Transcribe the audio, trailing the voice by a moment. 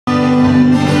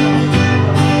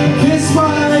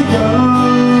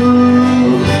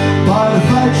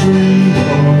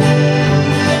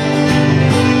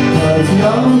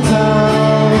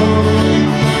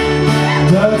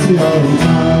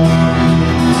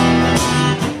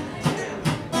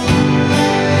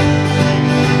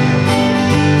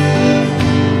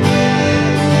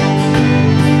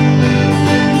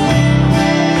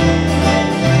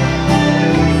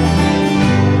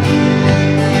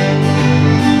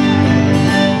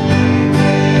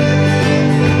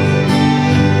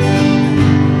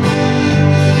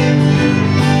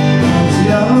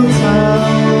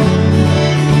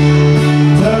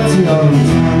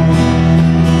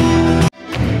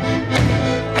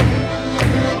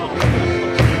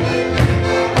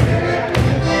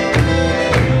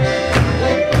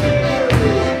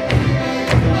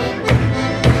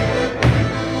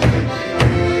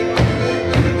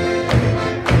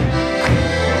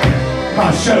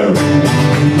showing.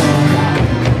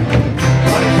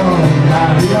 Like home,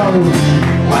 daddy-o,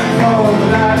 like home,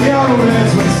 daddy-o,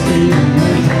 there's whiskey in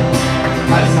the jar.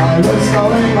 As I was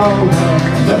going over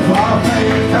the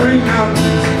far-famed Kerry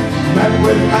Mountains, met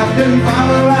with Captain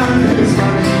Farrell and his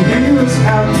money he was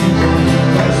counting.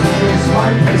 First produced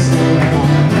my pistol,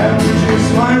 then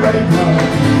produced my rapier.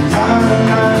 Town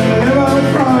and liver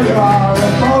from you are a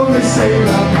boldly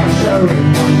sailor, my showing.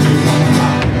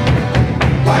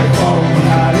 Like home,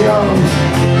 daddy-o,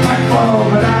 like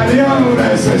home, daddy-o,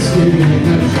 there's whiskey in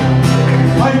the jar.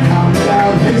 I counted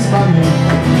out his money,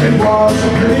 it was a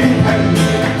pretty penny.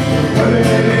 Put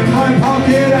it in my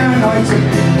pocket and I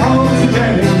took it home to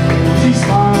Jenny. She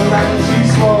smiled and she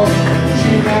swore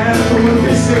she never will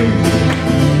be seen.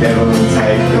 They will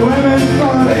take the women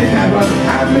for they never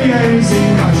had me easy,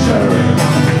 not sure.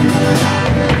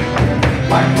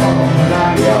 Like home,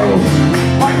 daddy-o,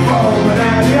 like home,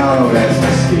 daddy-o, there's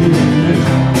whiskey in the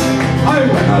jar. I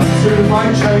went up to my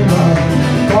chamber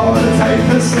for to take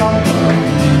a slumber.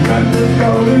 Dreamt of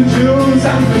golden jewels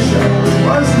and for sure it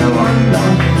was no wonder.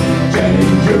 Jenny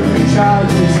drew me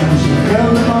charges and she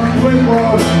filled them up with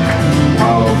water.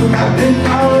 Called for Captain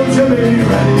Farrell to be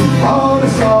ready for the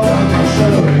slaughter. I'll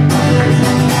show it.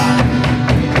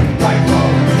 Like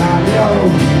home, daddy-o,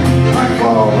 like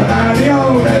home, daddy-o,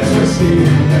 there's whiskey in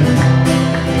the jar.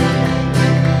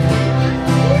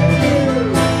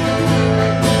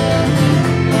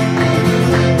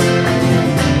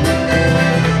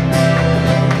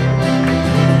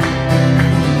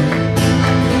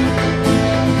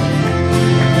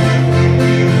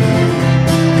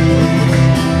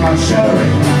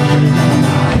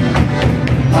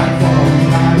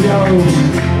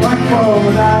 Like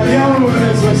home, daddy-o,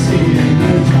 there's whiskey in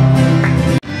the jar.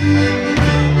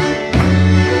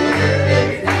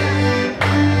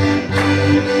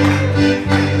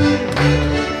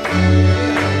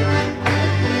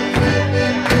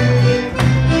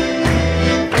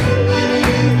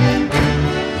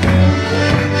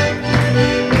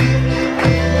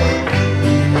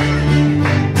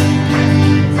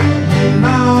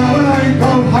 Now when I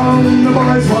go home, the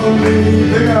boys won't leave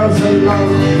the girls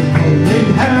alone.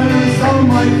 Hands on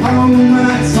my comb, and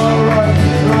that's alright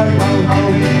when I go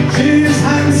home. She is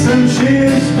handsome, she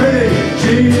is pretty,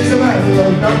 she is a belle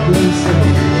of Dublin still.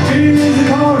 She is a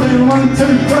golden 1, 2, 3.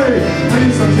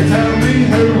 Please don't you tell me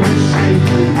who is she?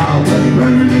 Albert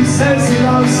Rooney says he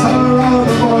loves her, all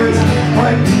the boys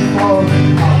waiting for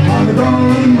him. On the door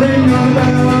and ring on the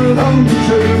bell, don't be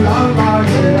true, I'll mark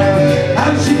her there.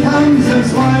 And she comes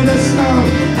as white as snow,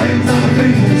 rings on the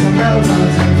fingers and bells on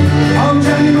her tongue. Oh,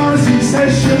 Jenny Morrissey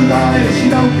says she'll die if she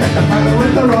don't get the fella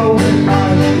with the rolling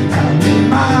eye. Tell me,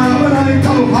 ma, when I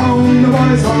go home, the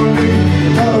boys won't leave the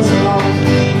girls alone.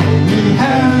 Me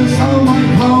hands home,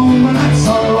 I'm home, and that's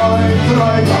alright till I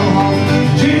go home.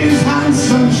 She's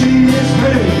handsome, she is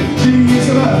pretty, she's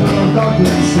a belle of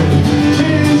Dublin City.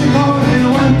 She's a golden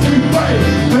 1, 2, 3.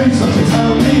 Please don't you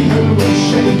tell me who is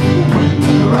she? When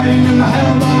the rain and the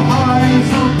hell blow high, and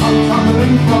snow comes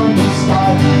tumbling from the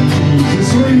sky. She's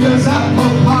as sweet as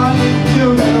apple pie,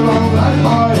 she'll get along that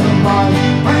by and by.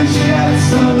 When she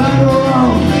gets a letter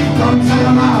wrong, don't tell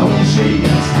them how when she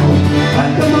gets home.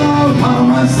 Let them all come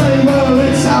and say, well,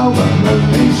 it's Albert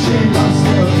Rooney, she loves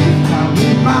her. Tell me,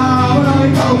 ma, when I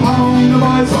go home, the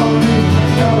boys won't leave the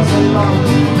girls alone.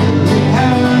 Me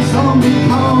hands on me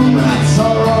comb, that's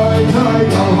alright till I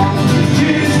go home.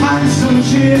 She's handsome,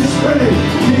 she is pretty,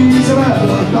 she's a belle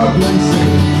of Dublin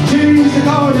City. She's a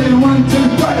golden 1, 2,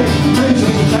 3. Please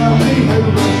don't you tell me who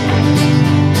is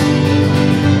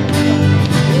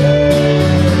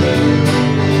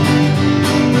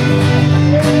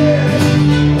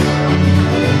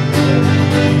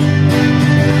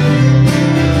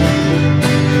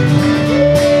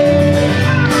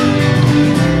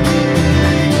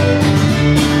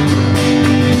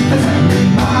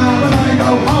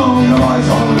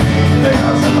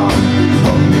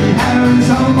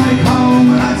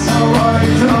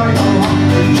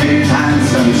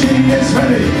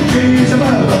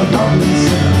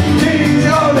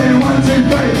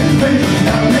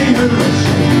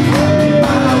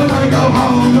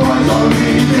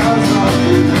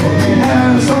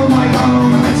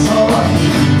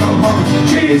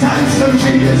She's handsome,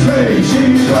 she is free,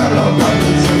 she's well